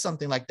 whoever says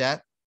something like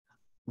that,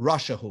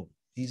 Russia who?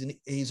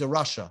 He's a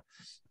Russia.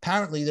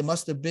 Apparently, there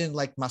must have been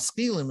like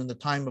maskilim in the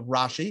time of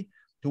Rashi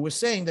who were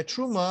saying that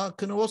truma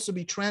can also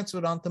be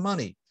transferred onto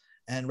money.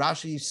 And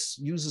Rashi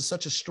uses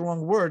such a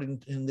strong word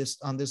in this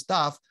on this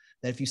daf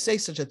that if you say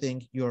such a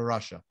thing, you're a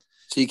Russia.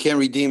 So you can't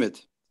redeem it.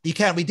 You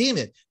can't redeem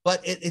it,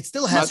 but it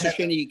still has.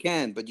 Matzah you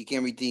can, but you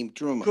can't redeem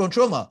truma.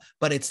 Truma,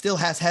 but it still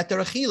has heter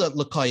achila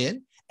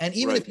l'koyin. And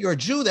even Right. if you're a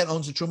Jew that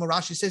owns a truma,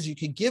 Rashi says you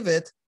could give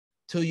it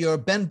to your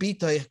ben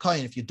bita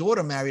kohen. If your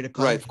daughter married a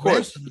kohen, Right, of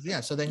course.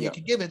 Yeah, so then you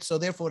can give it. So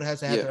therefore, it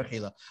has a heter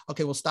achila.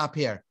 Okay, we'll stop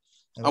here.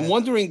 I'm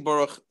wondering,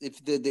 Baruch,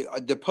 if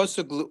the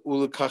pasuk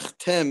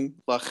ulekachtem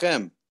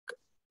lachem,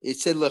 it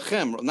said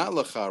lachem, not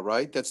lacha,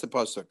 right? That's the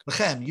pasuk.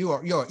 Lachem,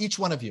 you're each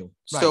one of you.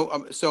 Right.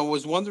 So I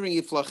was wondering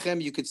if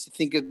lachem, you could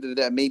think of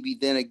that. Maybe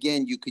then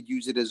again, you could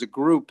use it as a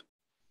group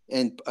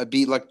and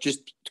be like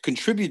just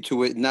contribute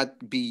to it, and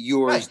not be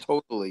yours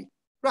totally.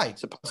 Right.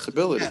 It's a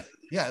possibility.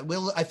 Yeah.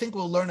 I think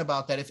we'll learn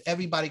about that. If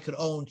everybody could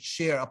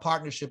share a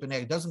partnership in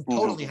it, it doesn't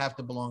totally have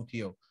to belong to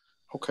you.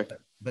 Okay.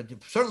 But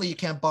certainly you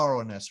can't borrow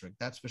an esrog.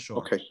 That's for sure.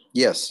 Okay.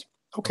 Yes.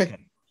 Okay.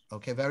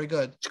 Okay. Very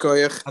good.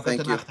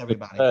 Thank you.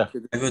 Everybody.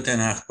 Gute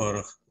Nacht,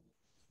 Baruch.